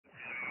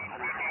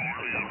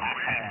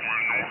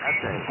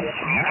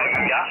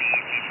Ja.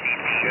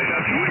 Delta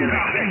Juliet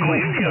 8 Echo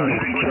India.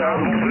 Guten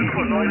Abend, 5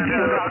 und 9 in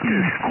der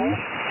Antarktis.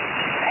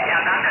 Ja,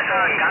 danke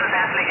schön. Ganz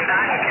herzlichen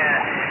Dank.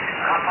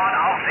 Rapport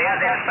auch sehr,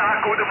 sehr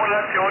stark. Gute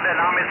Modulation. Der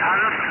Name ist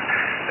Hans.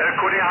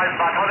 Kunde heißt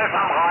Bad Honnef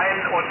am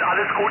Rhein und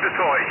alles Gute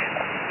zu euch.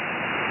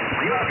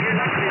 Prima, vielen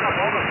Dank für den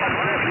Rapport aus Bad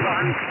Honnef, lieber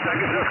Hans.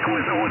 Danke für das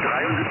QSO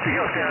 73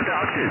 aus der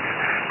Antarktis.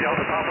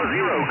 Delta Papa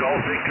Zero,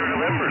 Golf Victor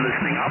November,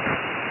 listening up.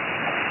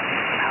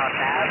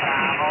 Hotel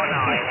Bravo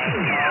 9,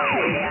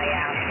 Echo India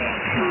Yankee.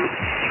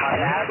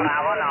 Hotel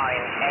Bravo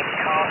 9,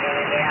 Echo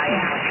India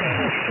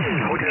Yankee.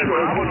 Hotel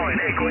Bravo 9,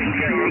 Echo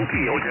India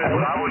Yankee. Hotel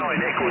Bravo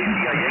 9, Echo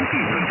India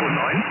Yankee, 5 und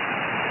 9.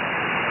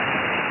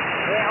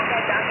 Ja,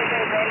 okay, danke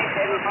schön, Felix.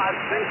 Ebenfalls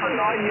 5 und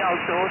 9 hier aus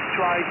der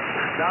Ostschweiz.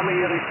 Name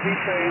hier ist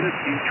Michael,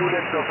 in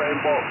Juliet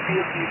November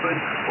 47,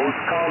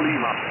 Oscar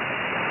Lima.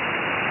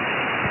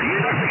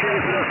 Vielen Dank,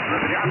 Michael,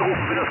 für den Anruf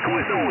für das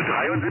QSO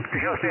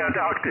 73 aus der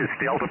Antarktis.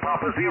 Delta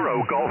Papa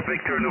Zero, Golf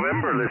Victor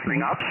November,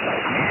 listening up.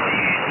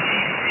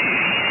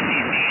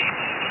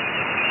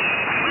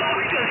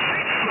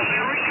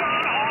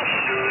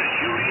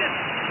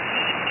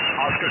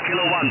 Oscar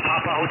Kilo 1,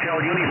 Papa Hotel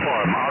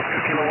Uniform. Oscar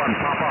Kilo 1,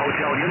 Papa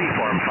Hotel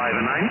Uniform, 5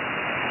 and 9.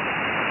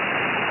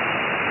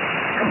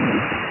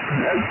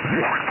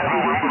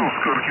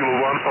 Oscar Kilo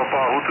 1, Papa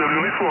Hotel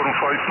Uniform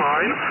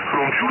 59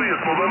 from Juliet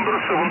November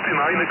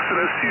 79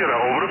 X-ray Sierra,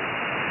 over.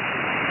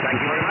 Thank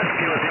you very much,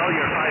 QSL.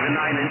 You're 5 and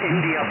 9 in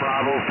India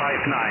Bravo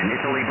 59,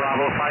 Italy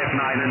Bravo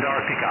 59,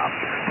 Antarctica.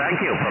 Thank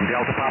you from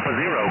Delta Papa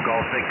Zero,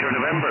 Golf Victor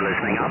November,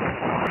 listening up.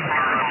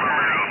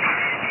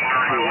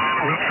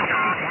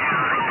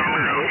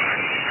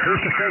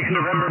 Here's the station,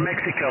 November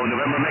Mexico, your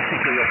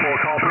 4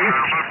 call, please.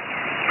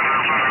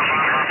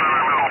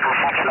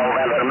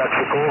 November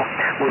Mexico.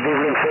 Good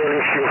evening,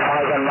 Felix. You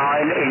 5 and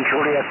 9 in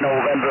Juliet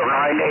November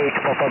 98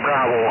 Papa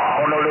Bravo.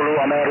 Honolulu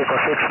America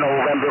 6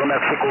 November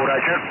Mexico,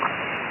 Roger.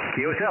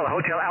 QSL,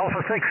 Hotel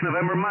Alpha 6,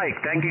 November Mike.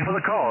 Thank you for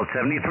the call.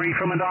 73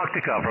 from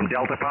Antarctica, from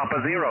Delta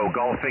Papa Zero,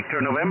 Golf Victor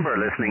November,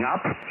 listening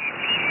up.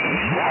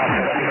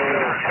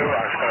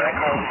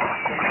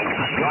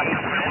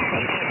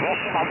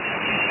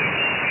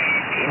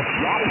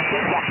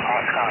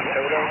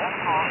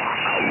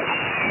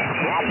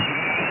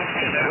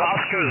 Is that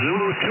Oscar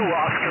Zulu 2,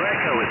 Oscar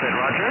Echo? Is that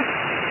Roger?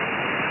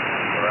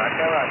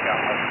 Roger.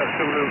 Oscar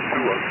Zulu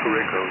 2, Oscar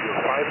Echo.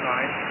 You're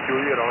 5-9,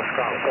 Juliet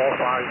Oscar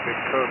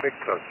 45,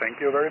 Victor. Thank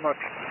you very much.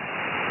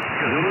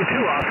 Zulu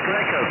 2, Oscar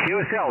Echo,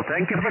 QSL.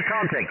 Thank you for the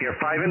contact. You're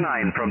 5 and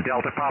 9 from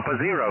Delta Papa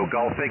Zero,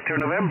 Golf Victor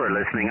November,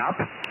 listening up.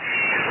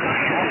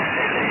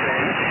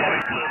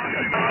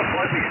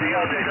 Freut mich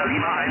sehr, Delta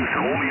Lima 1,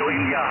 Romeo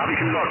India, habe ich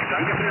einen Log.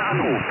 Danke für den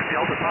Anruf.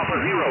 Delta Papa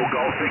Zero,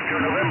 Golf Victor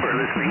November,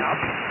 listening up.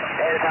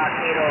 Delta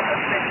Kilo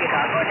 50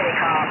 Tango,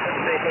 DK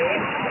 5 BT.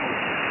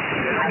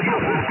 Delta Kilo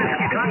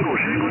 50 Tango,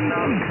 schönen guten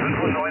Abend.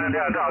 5 und 9 in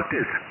der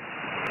Antarktis.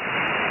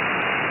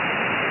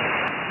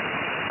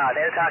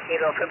 Delta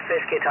Kilo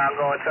 50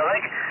 Tango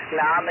zurück.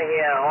 Name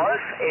hier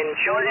Rolf in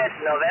Juliet,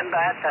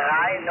 November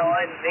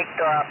 39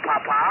 Victor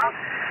Papa.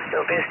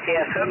 Du bist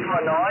hier 5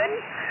 und 9.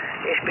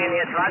 Ich bin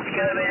hier 20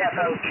 Kilometer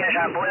von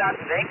Kirchambulat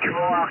weg,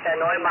 wo auch der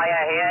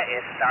Neumeier her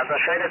ist. Also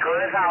schöne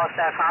Grüße aus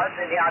der Pfalz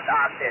in die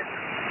Antarktis.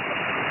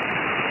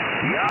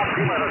 Ja,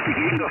 prima, das ist die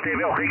Gegend, auf der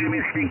wir auch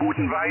regelmäßig den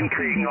guten Wein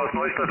kriegen. Aus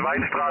Neustadt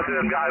Weinstraße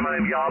werden wir einmal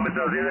im Jahr mit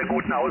einer sehr, sehr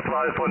guten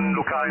Auswahl von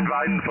lokalen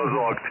Weinen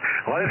versorgt.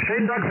 Rolf,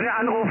 schönen Dank für den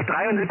Anruf,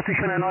 73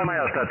 von der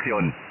Neumeier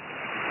Station.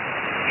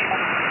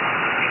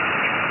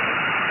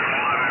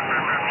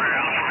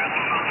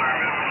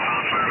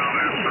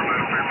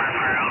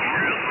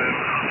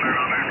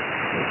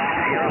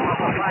 Ja,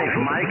 Papa 5,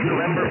 Mike,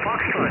 November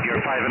Foxtrot,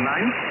 you're 5 and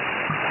 9.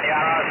 Ja,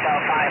 also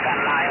 5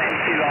 and 9 in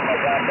Kilo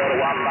November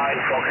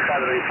 19 Fox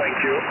Henry,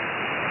 thank you.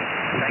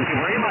 Thank you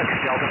very much.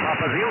 Delta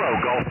Papa Zero,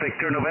 Golf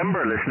Victor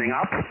November, listening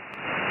up.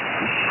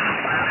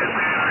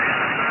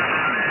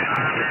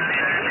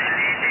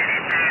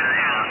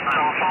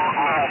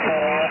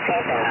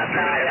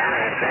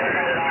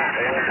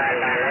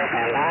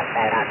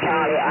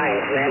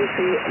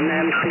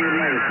 Nancy,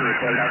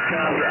 Delta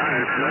Charlie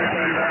 1,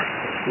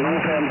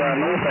 November,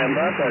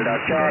 Delta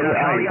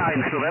Charlie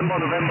 1. November.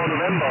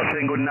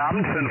 Schönen guten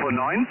Abend, 5 und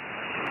 9.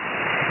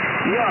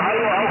 Ja,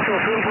 hallo, auch so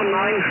 5 und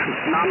 9.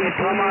 Name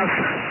Thomas,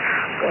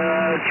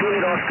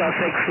 Juliet Oscar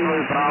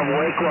 60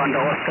 Bravo Echo an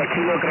der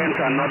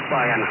Oscar-Kilo-Grenze an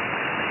Nordbayern.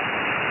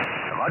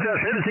 Roger,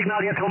 schönes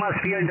Signal hier, Thomas,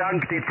 vielen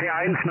Dank.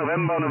 DC1,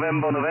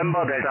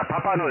 November, Delta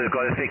Papa 0,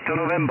 Golf Victor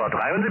November,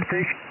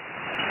 73.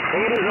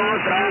 Ebenso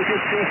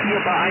 73 hier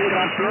bei 1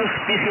 Grad plus,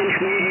 bisschen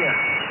Schnee hier.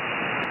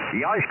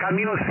 Ja, ich kann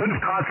minus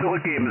 5 Grad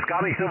zurückgeben, ist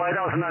gar nicht so weit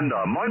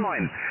auseinander. Moin,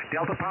 moin,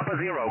 Delta Papa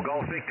Zero,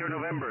 Golf Victor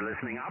November,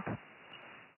 listening up.